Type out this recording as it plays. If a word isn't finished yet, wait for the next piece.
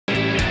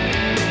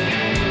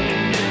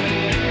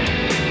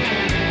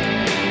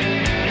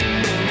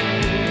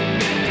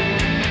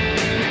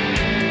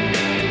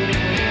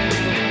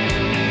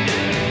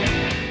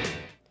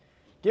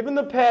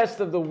the past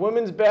of the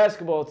women's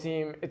basketball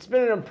team, it's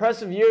been an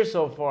impressive year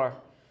so far.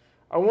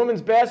 Our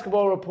women's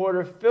basketball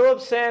reporter, Philip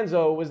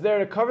Sanzo, was there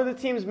to cover the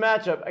team's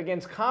matchup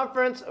against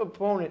conference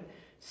opponent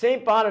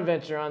St.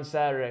 Bonaventure on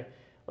Saturday.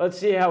 Let's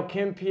see how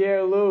Kim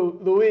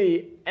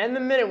Pierre-Louis and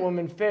the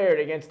Minutewomen fared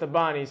against the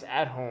Bonnies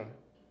at home.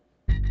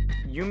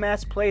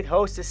 UMass played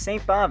host to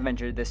St.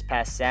 Bonaventure this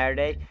past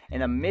Saturday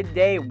in a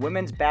midday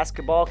women's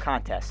basketball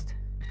contest.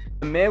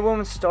 The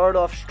Minutewomen started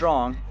off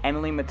strong,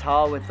 Emily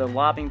Mattal with the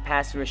lobbing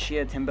pass to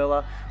Rashida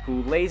Timbilla,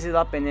 who lays it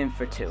up and in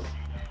for two.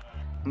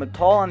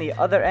 Mattal on the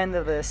other end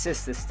of the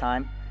assist this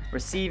time,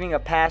 receiving a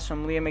pass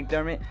from Leah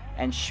McDermott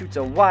and shoots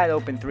a wide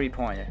open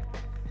three-pointer.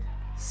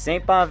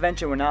 St.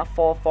 Bonaventure will not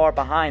fall far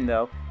behind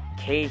though,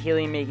 Kay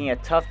Healy making a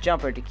tough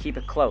jumper to keep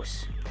it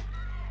close.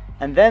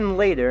 And then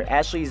later,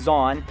 Ashley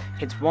Zahn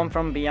hits one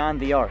from beyond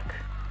the arc.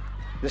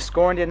 The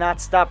scoring did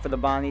not stop for the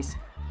Bonnies.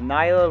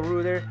 Nyla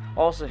Reuter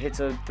also hits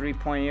a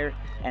three-pointer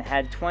and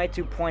had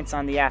 22 points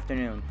on the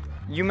afternoon.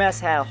 UMass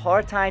had a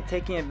hard time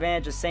taking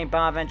advantage of St.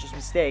 Bonaventure's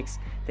mistakes.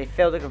 They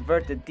failed to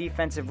convert the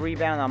defensive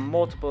rebound on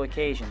multiple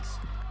occasions.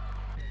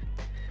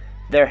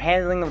 Their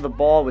handling of the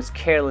ball was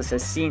careless,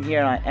 as seen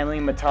here on Emily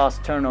Mattal's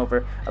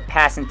turnover, a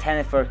pass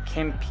intended for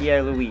Kim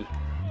Pierre-Louis.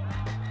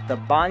 The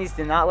Bonnies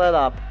did not let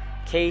up,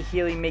 Kay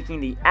Healy making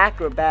the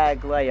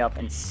acrobatic layup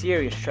in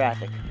serious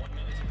traffic.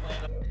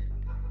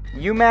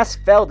 UMass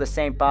fell to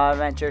St.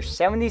 Bonaventure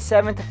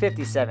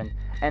 77-57,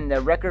 and their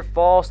record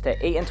falls to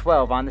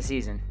 8-12 on the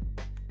season.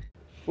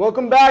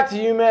 Welcome back to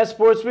UMass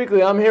Sports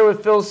Weekly. I'm here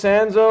with Phil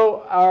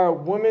Sanzo, our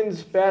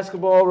women's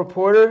basketball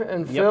reporter.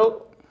 And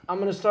Phil, I'm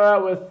going to start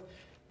out with,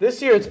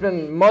 this year it's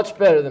been much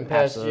better than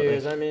past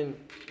years. I mean,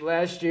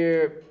 last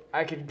year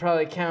I could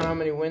probably count how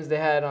many wins they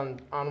had on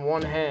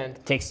one hand.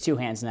 It takes two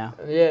hands now.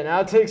 Yeah,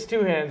 now it takes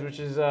two hands, which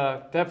is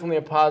definitely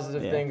a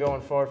positive thing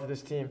going forward for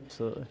this team.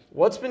 Absolutely.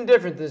 What's been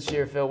different this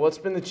year, Phil? What's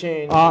been the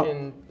change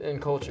in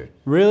culture?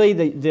 Really,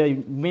 the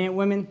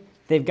women,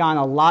 they've gone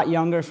a lot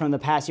younger from the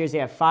past years. They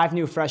have 5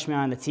 new freshmen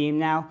on the team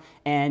now,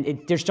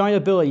 and they're starting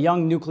to build a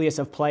young nucleus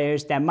of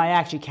players that might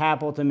actually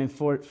catapult them in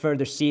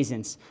further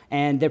seasons.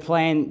 And they're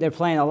playing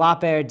a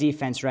lot better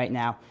defense right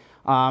now.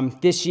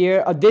 This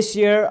year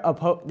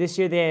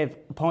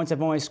opponents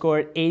have only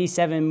scored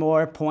 87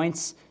 more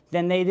points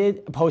than they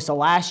did. Opposed to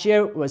last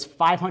year was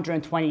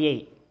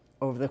 528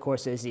 over the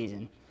course of the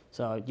season.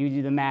 So you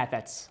do the math,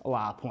 that's a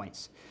lot of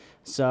points.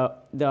 So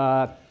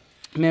the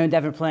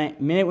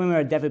Minutewomen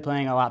are definitely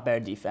playing a lot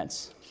better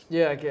defense.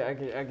 Yeah, I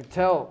could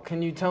tell.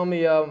 Can you tell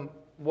me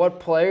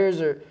what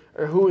players or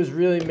who has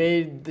really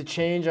made the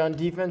change on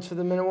defense for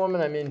the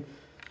Minutewomen? I mean,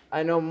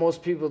 I know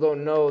most people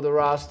don't know the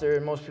roster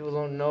and most people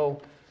don't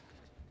know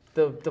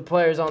the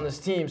players on this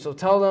team. So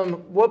tell them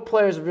what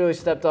players have really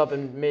stepped up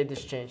and made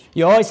this change.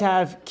 You always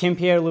have Kim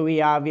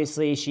Pierre-Louis,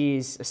 obviously.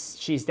 She's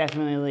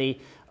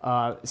definitely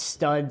a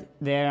stud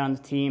there on the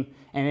team.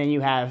 And then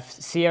you have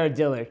Sierra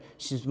Dillard.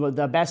 She's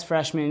the best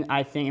freshman,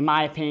 I think, in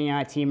my opinion,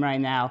 on the team right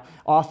now.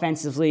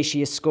 Offensively, she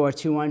has scored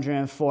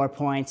 204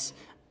 points,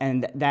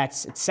 and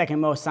that's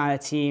second most on the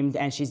team.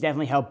 And she's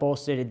definitely helped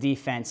bolster the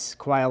defense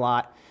quite a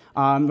lot.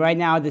 Right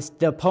now,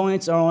 the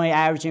opponents are only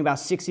averaging about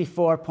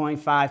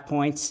 64.5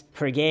 points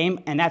per game,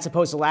 and that's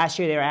opposed to last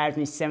year. They were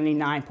averaging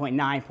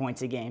 79.9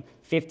 points a game.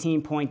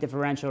 15-point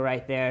differential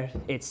right there.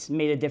 It's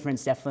made a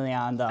difference definitely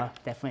on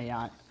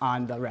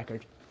the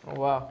record. Oh,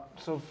 wow.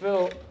 So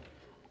Phil,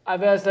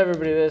 I've asked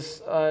everybody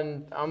this,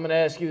 and I'm going to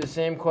ask you the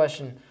same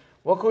question.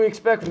 What can we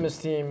expect from this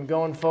team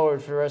going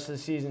forward for the rest of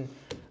the season?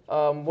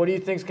 What do you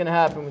think is going to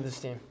happen with this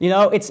team? You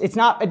know, it's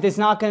not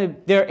going to.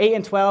 They're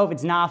 8-12.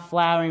 It's not a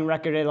flowering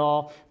record at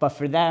all. But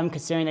for them,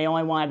 considering they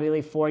only won, I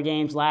believe, 4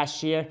 games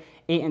last year,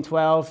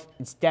 8-12,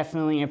 it's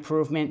definitely an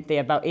improvement. They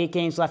have about 8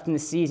 games left in the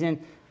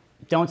season.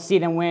 Don't see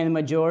them winning the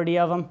majority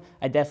of them.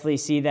 I definitely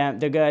see them.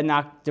 They're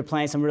they're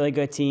playing some really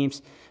good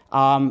teams.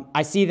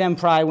 I see them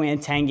probably winning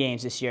 10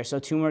 games this year. So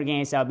 2 more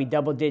games, that would be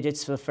double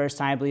digits for the first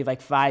time, I believe,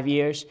 like 5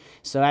 years.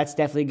 So that's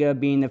definitely going to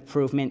be an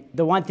improvement.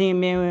 The one thing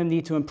they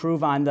need to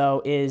improve on,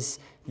 though, is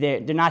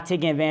they're not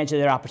taking advantage of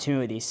their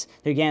opportunities.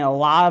 They're getting a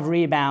lot of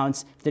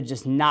rebounds. They're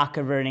just not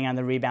converting on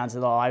the rebounds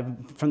at all.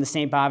 From the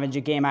St. Bonaventure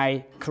game,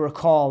 I can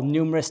recall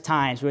numerous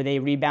times where they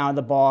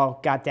rebounded the ball,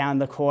 got down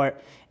the court,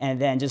 and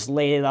then just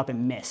laid it up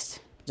and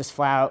missed. Just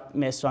flat out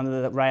missed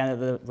right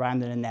under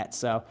the net.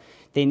 So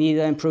they need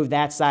to improve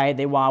that side.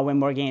 They want to win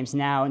more games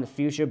now in the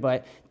future,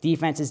 but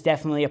defense is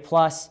definitely a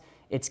plus.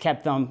 It's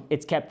kept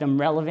them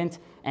relevant,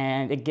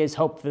 and it gives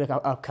hope for the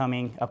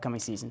upcoming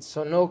seasons.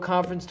 So no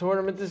conference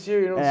tournament this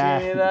year? You don't see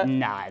any of that?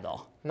 Not at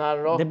all. Not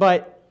at all?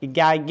 But you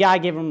gotta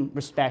give them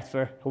respect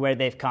for where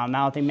they've come. I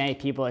don't think many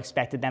people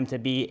expected them to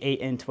be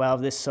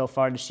 8-12 so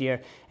far this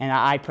year, and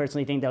I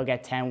personally think they'll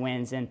get 10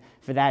 wins. And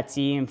for that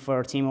team, for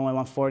a team who only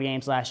won 4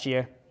 games last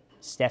year,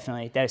 it's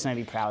definitely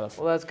something to be proud of.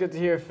 Well, that's good to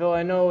hear, Phil.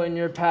 I know in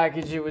your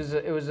package it was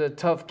a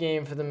tough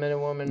game for the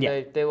Minutewomen.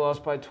 Yeah. They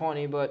lost by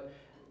 20, but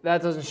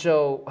that doesn't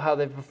show how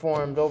they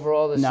performed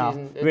overall this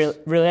season.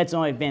 Really, that's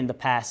only been the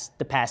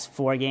past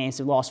 4 games.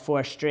 They lost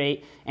 4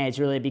 straight, and it's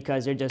really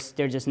because they're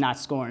just not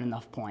scoring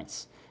enough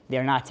points.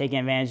 they're not taking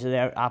advantage of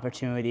their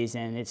opportunities,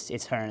 and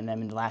it's hurting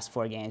them in the last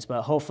 4 games.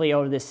 But hopefully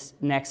over this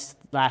last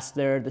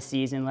third of the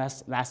season,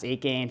 last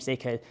 8 games, they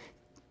could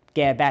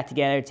get it back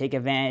together, take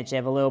advantage. They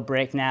have a little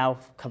break now,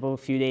 a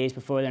few days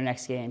before their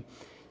next game.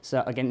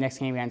 So again, next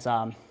game against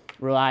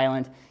Rhode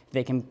Island, if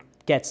they can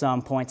get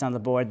some points on the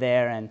board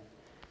there and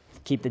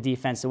keep the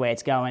defense the way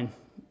it's going,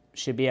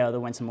 should be able to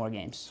win some more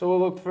games. So we'll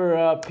look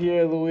for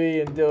Pierre,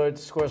 Louis, and Dillard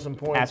to score some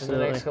points Absolutely.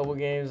 in the next couple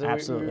games.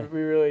 Absolutely.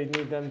 We really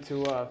need them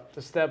to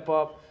step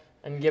up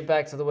and get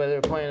back to the way they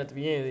were playing at the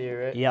beginning of the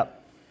year, right?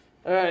 Yep.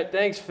 All right,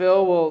 thanks,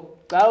 Phil. Well,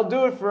 that'll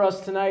do it for us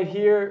tonight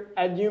here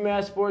at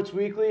UMass Sports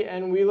Weekly,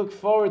 and we look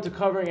forward to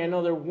covering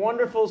another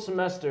wonderful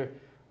semester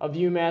of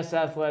UMass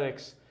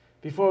athletics.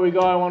 Before we go,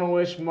 I want to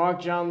wish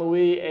Mark John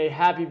Louis a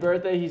happy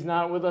birthday. He's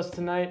not with us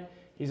tonight.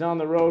 He's on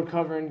the road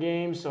covering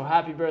games, so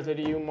happy birthday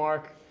to you,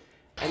 Mark.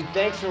 And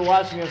thanks for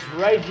watching us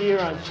right here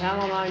on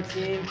Channel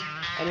 19,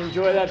 and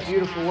enjoy that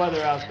beautiful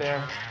weather out there.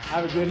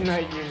 Have a good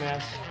night,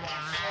 UMass.